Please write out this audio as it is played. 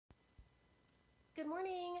Good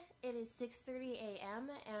morning. It is 6:30 a.m.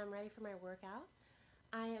 and I'm ready for my workout.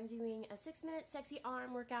 I am doing a 6-minute sexy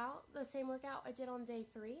arm workout, the same workout I did on day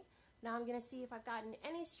 3. Now I'm going to see if I've gotten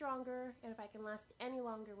any stronger and if I can last any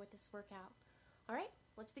longer with this workout. Alright,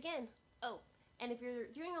 let's begin. Oh, and if you're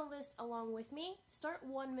doing all this along with me, start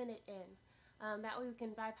 1 minute in. That way we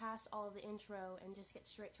can bypass all of the intro and just get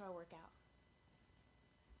straight to our workout.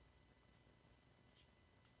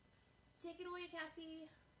 Take it away, Cassie.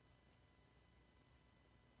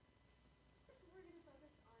 We're going to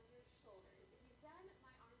focus on your shoulders. If you've done my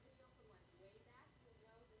arm video from way back, you'll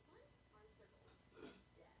know this one, arm circles.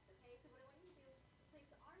 Yes, okay? So what I want you to do is place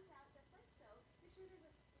the arms out just like so. Make sure there's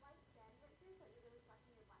a slight bend right here so that you're really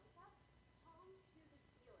flexing your bicep up. Palms to the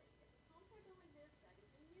ceiling. If the palms start going like this, that is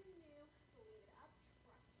a new. So leave it up.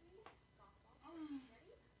 Trust me. Golf ball.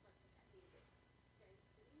 Ready? Let's get that music. Very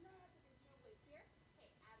low, but there's no weights here. Okay,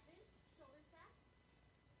 abs in, shoulders back,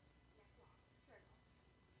 neck long, circle.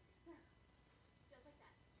 Circle. Just like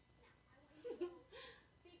that. Now, I want you to go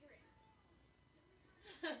vigorous.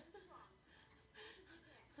 Strong. As fast as you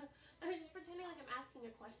can. I was just pretending like I'm asking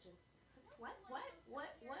a question. What? You have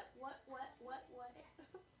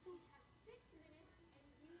 6 minutes and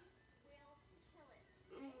you will kill it.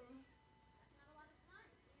 That's not a lot of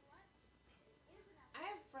time. You know what? It is enough. I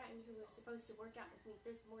have a friend who was supposed to work out with me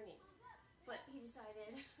this morning, but he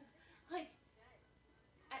decided, like,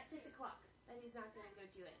 at 6 o'clock that he's not going to go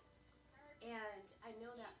do it. And I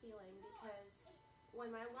know that feeling because when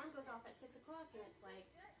my alarm goes off at 6 o'clock and it's like,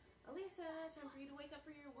 Elisa, time for you to wake up for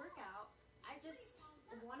your workout, I just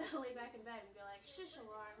want to lay back in bed and be like, shush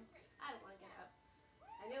alarm, I don't want to get up.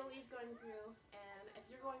 I know what he's going through, and if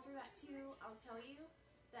you're going through that too, I'll tell you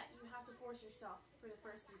that you have to force yourself for the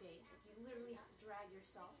first few days. Like, you literally have to drag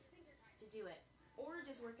yourself to do it. Or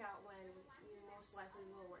just work out when you most likely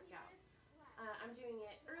will work out. I'm doing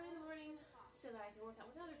it early in the morning so that I can work out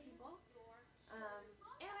with other people. And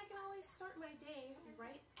I can always start my day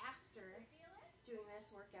right after doing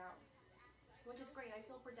this workout, which is great. I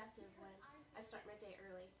feel productive when I start my day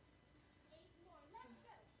early.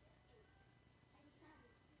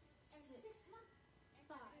 6, 5,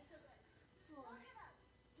 4,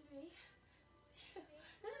 3, 2.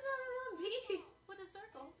 This is not really on beat with the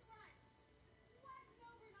circles.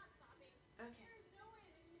 Okay.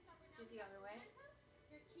 Do it the other way.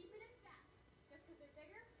 You're keeping it fast. Just because they're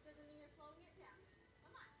bigger doesn't mean you're slowing it down.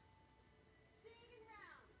 Come on. Big and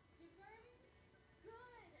round. You burning?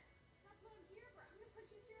 Good. That's what I'm here for. I'm going to push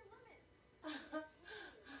you to your limits.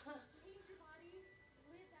 Change your body.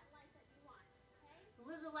 Live that life that you want. Okay?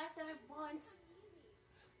 Live the life that I want. It's not easy.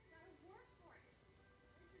 Gotta work for it.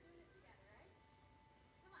 At least we're doing it together, right?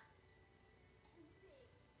 Come on. And big.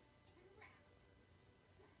 And round.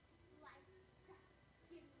 Just like that.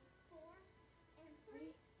 Give me 4 and 3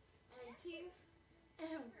 and 2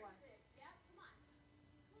 and 1. Yep, come on.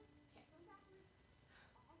 Okay. Come backwards.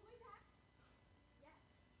 All the way back. Yes.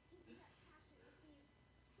 Keep that passion with these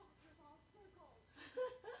soccer ball circles.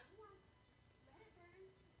 Come on. Let it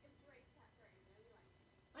burn. Embrace that burn. I know you like it.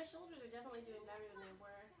 My shoulders are definitely doing better than they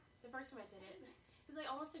were the first time I did it. Because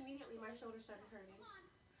like almost immediately my shoulders started hurting. Come on.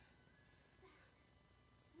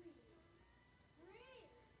 Breathe. Breathe.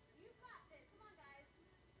 You've got this. Come on, guys. A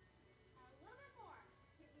little bit more.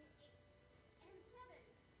 Give me 8 and 7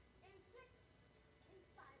 and 6 and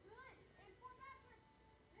 5. Good. And 4 backwards.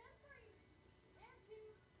 And 3 and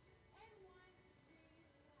 2 and 1.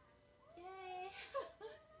 Relax. Yay!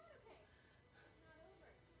 Okay. It's not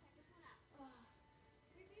over. Check this one out.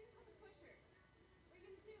 These are called the pushers. What you're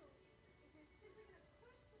going to do is you're simply going to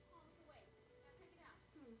push the palms away. Now check it out.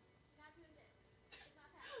 Not doing this. It's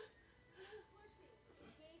not that. Pushing.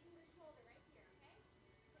 Engaging the shoulder right here, okay?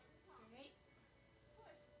 Stand tall. Alright.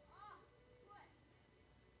 Push. Oh, push.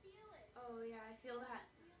 Feel it. Oh yeah, I feel that.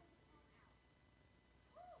 Feel the palm out.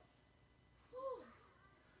 Whew.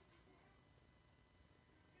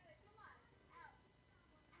 Good. Come on. Out.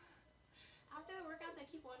 After the workouts, I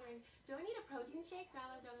keep wondering, do I need a protein shake now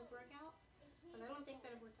that I've done this workout? But I don't think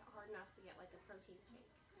that I've worked out hard enough to get like a protein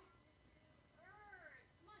shake. Come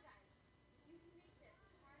on, guys. You can make this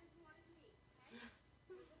as hard as you want it to be, okay?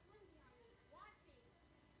 Stay with Lindsay on me. Watching.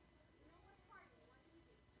 You know what's hard and what's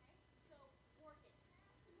easy, okay? So, work it.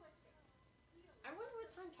 Push it. Feel it. I wonder what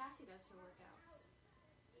time Cassie does her workouts.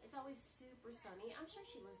 It's always super sunny. I'm sure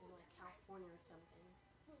she lives in like California or something.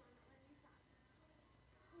 Hold on, let me stop.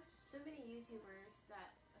 Push. So many YouTubers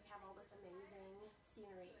that like have all this amazing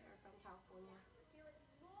scenery are from California. Feel it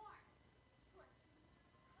more. Push.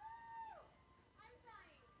 Woo! I'm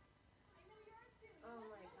dying. I know you are too. Oh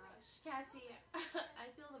my gosh. Cassie,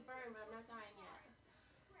 I feel the burn, but I'm not dying yet.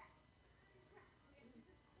 Press. Press. We're going to do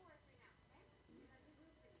this chorus right now, okay?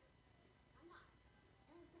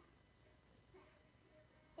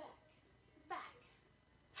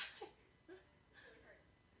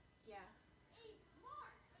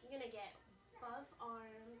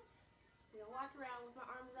 walk around with my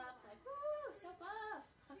arms up, like, woo, so buff.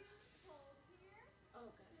 Hold here. Oh,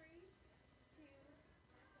 good. 3, 2, let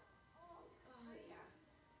go. Oh, Oh, yeah.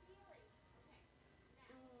 feeling. Okay, now,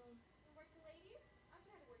 Mm. we work the ladies. I'll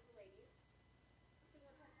show you how to work the ladies.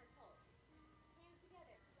 Single chest press pulse. Hands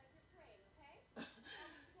together, like you're praying, okay?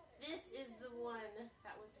 Elbows together. This is the one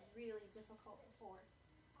that was really difficult before.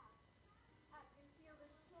 Up, up, and feel the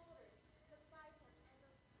shoulders, the biceps, and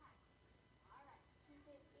those pecs. All right, keep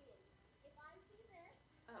it in. If I see this,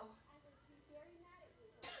 Oh. I'm going to be very mad at you.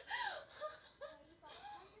 So okay, you've got a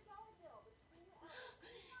 $100 bill between your elbows.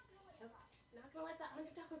 You're not going to let it Yep. drop. Not gonna let that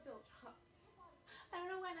 $100 bill drop. Your body I don't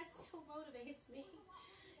know why that still motivates me. will not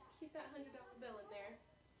do that. Keep that $100 bill in there.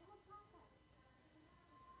 Don't drop us.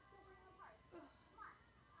 Don't bring them apart. Ugh. Come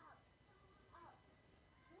on. Up, up.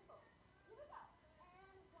 Nipples. Here we go.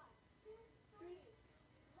 And 1, 2, 3.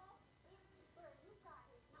 Let it burn. You got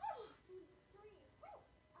it. 1, 2, 3. Woo.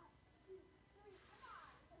 Up, 2, 3. Come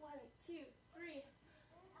on. 1, 2, 3.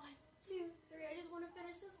 And 1, 2, 3. I just want to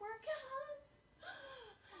finish this workout.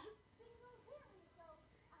 singles. Here we go.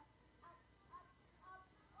 Up, up, up, up.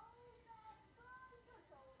 Oh, that burn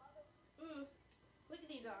control. Love it. Look at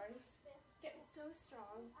these arms. Getting so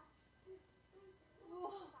strong. Up, 2, 3, 4,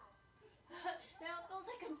 Whoa. 5. Now it feels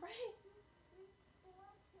like I'm praying. 2, 3, 4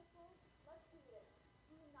 pickles. Let's do this.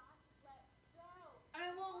 Do not let go. I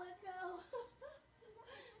won't let go.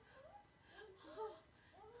 And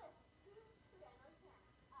lift. 2, 3. I know you can.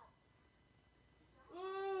 Up.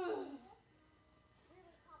 Mm.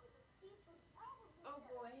 Really calm it. Just keep those elbows Oh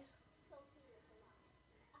together. boy. So serious now.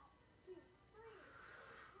 Up. 2, 3.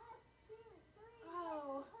 Lift. 2, 3.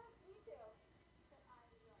 Oh. It hurts me too. But I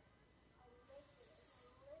love it. I live for this.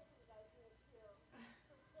 I live for you guys doing it too.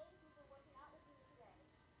 So thank you for working out with me today.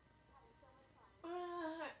 Having so much fun.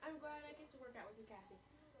 I'm glad I get to work out with you, Cassie.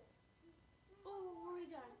 Lift. 2, 3. Oh, were we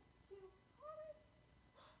done? 2. Hold it.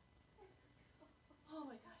 Oh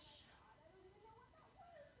my gosh. I don't even know what that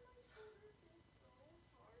was. My shoulders feel so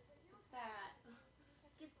hard, but you're That. fine.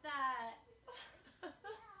 Get that. Yeah,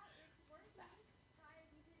 it's working. Guys,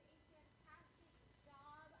 you did a fantastic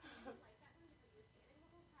job. I really like that one because you were standing the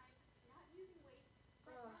whole time, not using weights,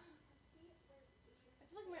 but Ugh. that intensity was in I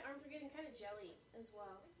feel like my arms are getting kind of jelly as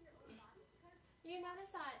well. with your own body because You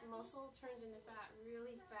notice that muscle turns into fat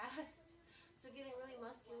really fast. So getting really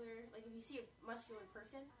muscular, like if you see a muscular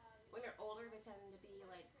person, when they're older they tend to be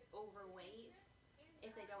like overweight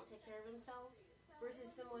if they don't take care of themselves.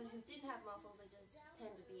 Versus someone who didn't have muscles, they just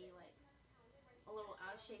tend to be like a little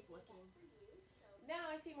out of shape looking. Now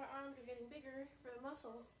I see my arms are getting bigger for the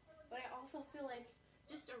muscles, but I also feel like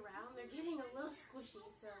just around they're getting a little squishy.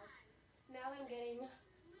 So now that I'm getting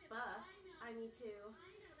buff, I need to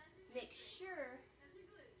make sure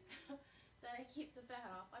that I keep the fat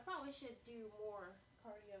off. I probably should do more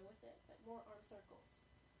cardio with it, but more arm circles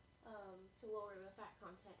to lower the fat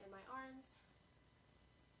content in my arms.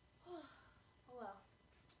 Oh well,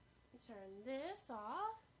 turn this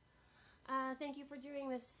off. Thank you for doing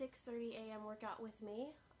this 6:30 a.m. workout with me.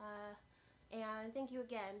 And thank you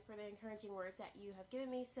again for the encouraging words that you have given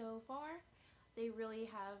me so far. They really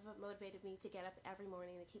have motivated me to get up every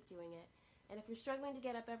morning and keep doing it. And if you're struggling to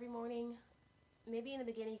get up every morning, maybe in the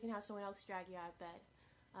beginning you can have someone else drag you out of bed.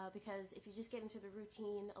 Because if you just get into the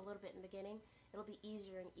routine a little bit in the beginning, it'll be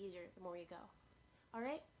easier and easier the more you go.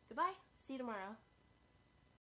 Alright, goodbye. See you tomorrow.